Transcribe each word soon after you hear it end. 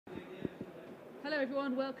Hello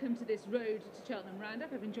everyone, welcome to this Road to Cheltenham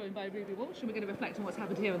roundup. I've been joined by Ruby Walsh and we're going to reflect on what's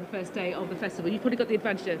happened here on the first day of the festival. You've probably got the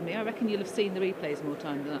advantage over me. I reckon you'll have seen the replays more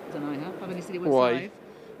time than I have. I've only seen it once live.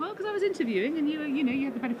 Well, because I was interviewing and you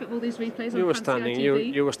had the benefit of all these replays on Fancy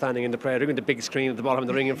ITV. You were standing in the prayer room with the big screen at the bottom of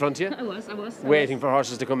the ring in front of you. I was. Waiting for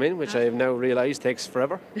horses to come in, which I have now realised takes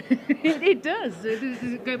forever. It does. Does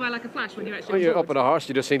it go by like a flash when you're actually When you're up on a horse,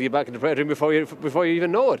 you just seem to get back in the prayer room before you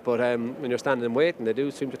even know it. But when you're standing and waiting, they do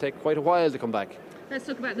seem to take quite a while to come back. Let's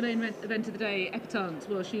talk about the main event of the day, Epatante.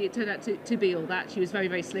 Well, she turned out to be all that. She was very,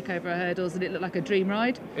 very slick over her hurdles and it looked like a dream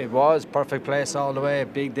ride. It was. Perfect place all the way.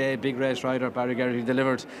 Big day, big race rider. Barry Geraghty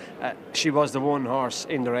delivered. She was the one horse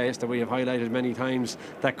in the race that we have highlighted many times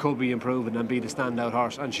that could be improving and be the standout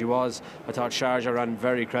horse, and she was. I thought Sharjah ran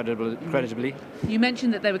very creditably. You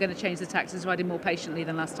mentioned that they were going to change the taxes, riding more patiently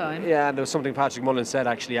than last time. Yeah, and there was something Patrick Mullen said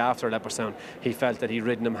actually after Leopardstown. He felt that he'd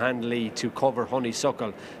ridden him handily to cover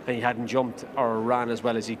Honeysuckle and he hadn't jumped or ran as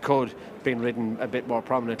well as he could, been ridden a bit more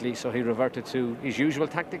prominently, so he reverted to his usual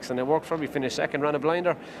tactics and it worked for him. He finished second, ran a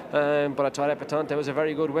blinder, but I thought Epatante was a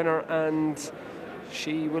very good winner and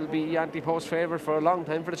she will be anti-post favourite for a long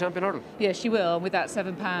time for the champion hurdle. Yeah, she will. With that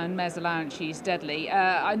 £7 mare's allowance, she's deadly.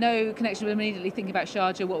 I know Connection was immediately thinking about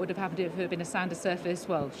Sharjah. What would have happened if it had been a sander surface?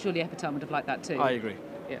 Well, surely Epatante would have liked that too. I agree.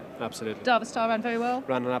 Yeah, absolutely. Darva Star ran very well.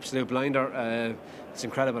 Ran an absolute blinder. It's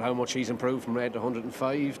incredible how much he's improved from red to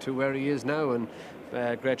 105 to where he is now, and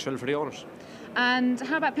great thrill for the owners. And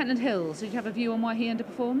how about Pentland Hills? Did you have a view on why he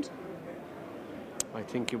underperformed? I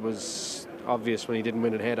think it was obvious when he didn't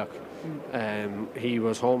win at Haydock. He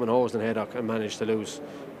was home and hosed in Haydock and managed to lose.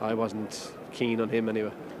 I wasn't keen on him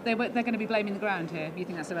anyway. They're going to be blaming the ground here. You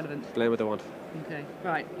think that's irrelevant? Blame what they want. Okay,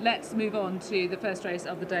 right. Let's move on to the first race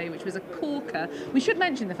of the day, which was a corker. We should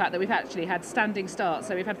mention the fact that we've actually had standing starts.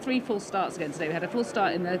 So we've had 3 full starts again today. We had a full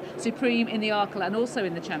start in the Supreme, in the Arkle, and also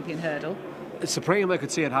in the Champion Hurdle. Supreme, I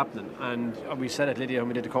could see it happening, and we said it, Lydia, when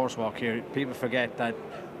we did the course walk here. People forget that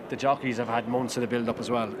the jockeys have had months of the build-up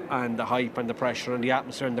as well, and the hype and the pressure and the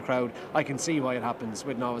atmosphere in the crowd. I can see why it happens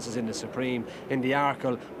with novices in the Supreme. In the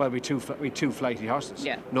Arkle, well, we two flighty horses.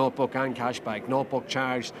 Yeah. Notebook and Cashback. Notebook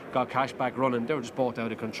charged, got Cashback running. They were just both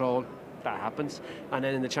out of control. That happens. And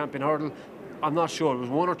then in the Champion Hurdle, I'm not sure. It was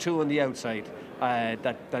 1 or 2 on the outside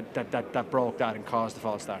that broke that and caused the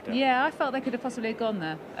false start there. Yeah, I felt they could have possibly gone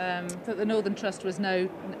there. That the Northern Trust was no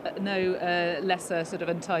lesser sort of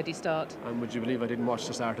untidy start. And would you believe I didn't watch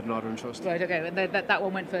the start of Northern Trust? Right, okay, that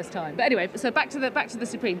one went first time. But anyway, so back to the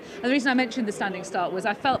Supreme. And the reason I mentioned the standing start was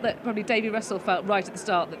I felt that probably Davy Russell felt right at the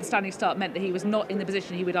start that the standing start meant that he was not in the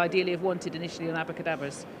position he would ideally have wanted initially on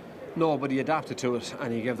Abracadabras. No, but he adapted to it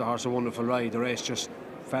and he gave the horse a wonderful ride. The race just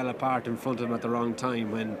fell apart in front of him at the wrong time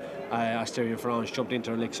when Asterion France jumped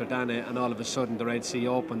into Elixir Dane, and all of a sudden the Red Sea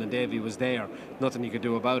opened and Davy was there. Nothing he could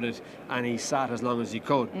do about it, and he sat as long as he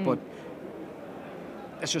could. But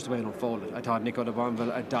it's just the way it unfolded. I thought Nico de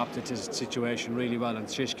Bonville adapted to his situation really well, and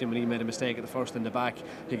Shishkin, when he made a mistake at the first in the back,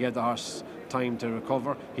 he gave the horse time to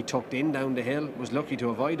recover. He tucked in down the hill, was lucky to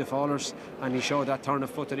avoid the fallers, and he showed that turn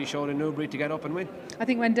of foot that he showed in Newbury to get up and win. I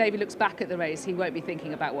think when Davy looks back at the race, he won't be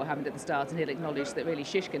thinking about what happened at the start, and he'll acknowledge that really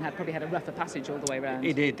Shishkin had probably had a rougher passage all the way around.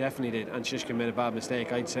 He did, definitely did, and Shishkin made a bad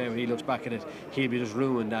mistake. I'd say when he looks back at it, he'll be just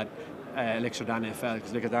ruined that Elixir Dane fell,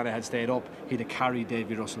 because Elixir Dane had stayed up, he'd have carried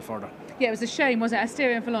Davy Russell further. Yeah, it was a shame, wasn't it?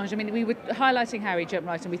 Asterion Forlange, I mean, we were highlighting how he jumped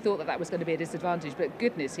right and we thought that was going to be a disadvantage, but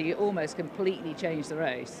goodness, he almost completely changed the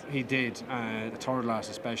race. He did, the third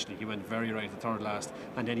last especially, he went very right at the third last,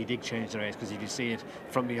 and then he did change the race, because if you see it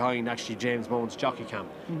from behind, actually James Bowen's jockey cam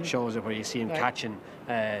shows it, where you see him catching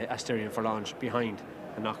Asterion Forlange behind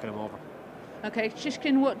and knocking him over. Okay,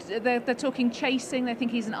 Shishkin, what they're talking chasing. They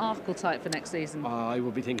think he's an Arkle type for next season. I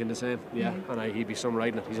would be thinking the same, yeah, and he'd be some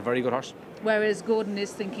riding it. He's a very good horse. Whereas Gordon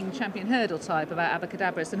is thinking Champion Hurdle type about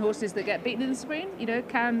Abracadabras, and horses that get beaten in the Supreme,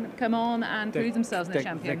 can come on and prove themselves in the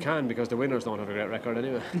Champion. They can, because the winners don't have a great record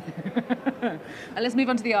anyway. Let's move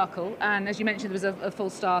on to the Arkle, and as you mentioned, there was a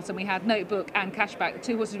full start, and we had Notebook and Cashback, the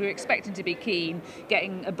 2 horses we were expecting to be keen,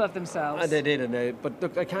 getting above themselves. And they did, but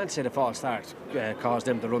look, I can't say the false start caused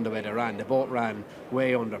them to run the way they ran. They both ran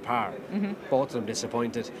way under par. Both of them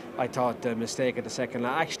disappointed. I thought the mistake at the second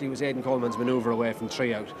lap actually was Aidan Coleman's manoeuvre away from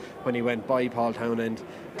 3 out, when he went by Paul Townend,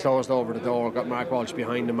 closed over the door, got Mark Walsh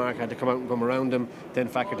behind him. Mark had to come out and come around him. Then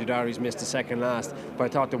Faculty Darius missed the second last, but I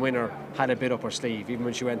thought the winner had a bit up her sleeve. Even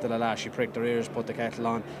when she went to the last, she pricked her ears, put the kettle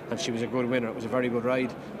on, and she was a good winner. It was a very good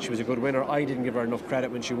ride. She was a good winner. I didn't give her enough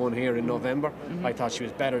credit when she won here in November. I thought she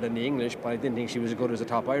was better than the English, but I didn't think she was as good as the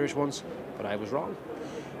top Irish ones, but I was wrong.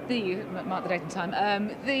 mark the date and time.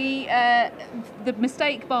 The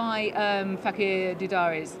mistake by Fakir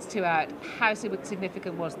Dudari's 2 out. How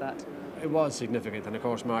significant was that? It was significant, and of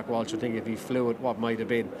course Mark Walsh would think if he flew it, what might have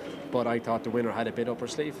been. But I thought the winner had a bit up her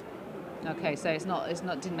sleeve. Okay, so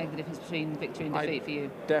didn't make the difference between victory and defeat for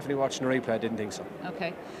you. Definitely watching the replay, I didn't think so.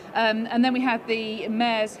 Okay, and then we had the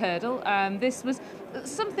mares hurdle. This was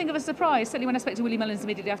something of a surprise. Certainly, when I spoke to Willie Mullins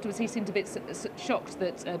immediately afterwards, he seemed a bit shocked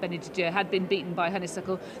that Benny Didier had been beaten by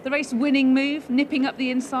Honeysuckle. The race-winning move, nipping up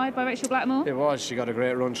the inside by Rachel Blackmore. It was. She got a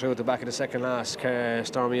great run through at the back of the second last.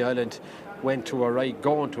 Stormy Island went to her right,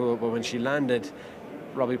 going to it, but when she landed,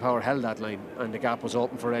 Robbie Power held that line and the gap was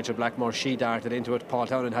open for Rachel Blackmore. She darted into it. Paul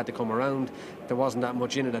Townend had to come around. There wasn't that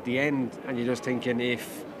much in it at the end, and you're just thinking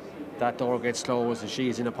if that door gets closed and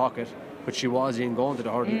she's in a pocket, but she was in going to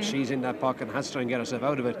the hurdle, she's in that pocket and has to try and get herself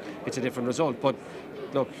out of it, it's a different result. But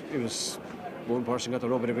look, it was one person got the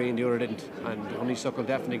rub of the green, the other didn't, and Honeysuckle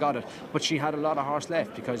definitely got it. But she had a lot of horse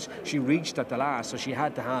left because she reached at the last, so she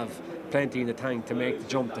had to have plenty in the tank to make the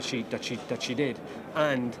jump that she did.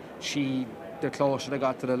 And the closer they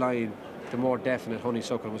got to the line, the more definite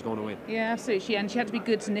Honeysuckle was going to win. Yeah, absolutely. And she had to be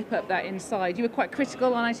good to nip up that inside. You were quite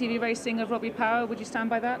critical on ITV Racing of Robbie Power. Would you stand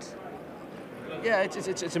by that? Yeah,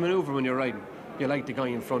 it's a manoeuvre when you're riding. You like the guy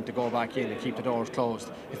in front to go back in and keep the doors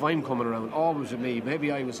closed. If I'm coming around, always with me,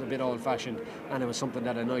 maybe I was a bit old-fashioned and it was something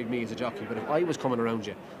that annoyed me as a jockey, but if I was coming around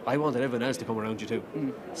you, I wanted everyone else to come around you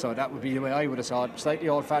too. So that would be the way I would have saw it. Slightly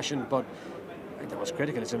old-fashioned, but that was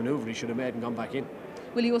critical. It's a manoeuvre he should have made and gone back in.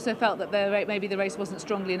 Well, he also felt that maybe the race wasn't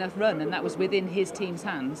strongly enough run, and that was within his team's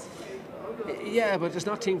hands. Yeah, but there's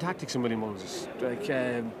not team tactics in Willie Mullins. Like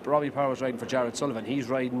Robbie Power's riding for Jared Sullivan. He's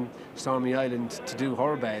riding Stormy Island to do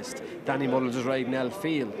her best. Danny Mullins is riding El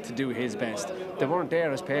Field to do his best. They weren't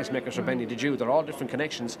there as pacemakers for Benny Didier. They're all different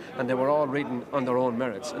connections, and they were all riding on their own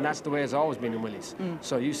merits. And that's the way it's always been in Willie's.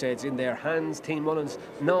 So you say it's in their hands, Team Mullins,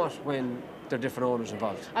 not when there are different owners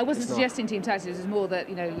involved. I wasn't suggesting team tactics. It was more that,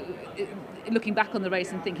 looking back on the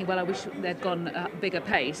race and thinking, well, I wish they'd gone a bigger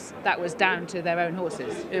pace. That was down to their own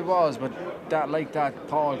horses. It was, but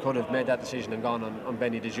Paul could have made that decision and gone on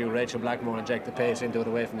Benny Didier, Rachel Blackmore, and inject the pace into it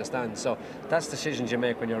away from the stands. So that's decisions you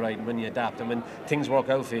make when you're riding, when you adapt. And when things work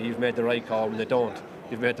out for you, you've made the right call. When they don't,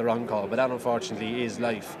 you've made the wrong call. But that, unfortunately, is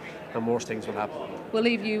life, and worse things will happen. We'll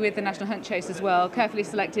leave you with the National Hunt Chase as well. Carefully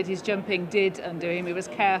selected, his jumping did undo him. He was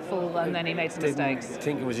careful and then he made some mistakes. I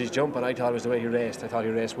think it was his jump, and I thought it was the way he raced. I thought he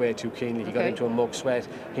raced way too keenly. He got into a mug sweat.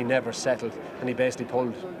 He never settled, and he basically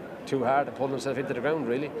pulled too hard and pulled himself into the ground,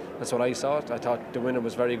 really. That's what I saw. I thought the winner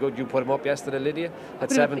was very good. You put him up yesterday, Lydia, at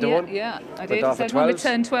 7-1. Yeah, I did. 7-1 with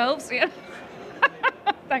turn 12s. Yeah.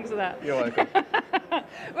 Thanks for that. You're welcome.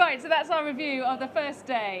 Right, so that's our review of the first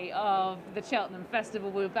day of the Cheltenham Festival.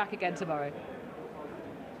 We'll be back again tomorrow.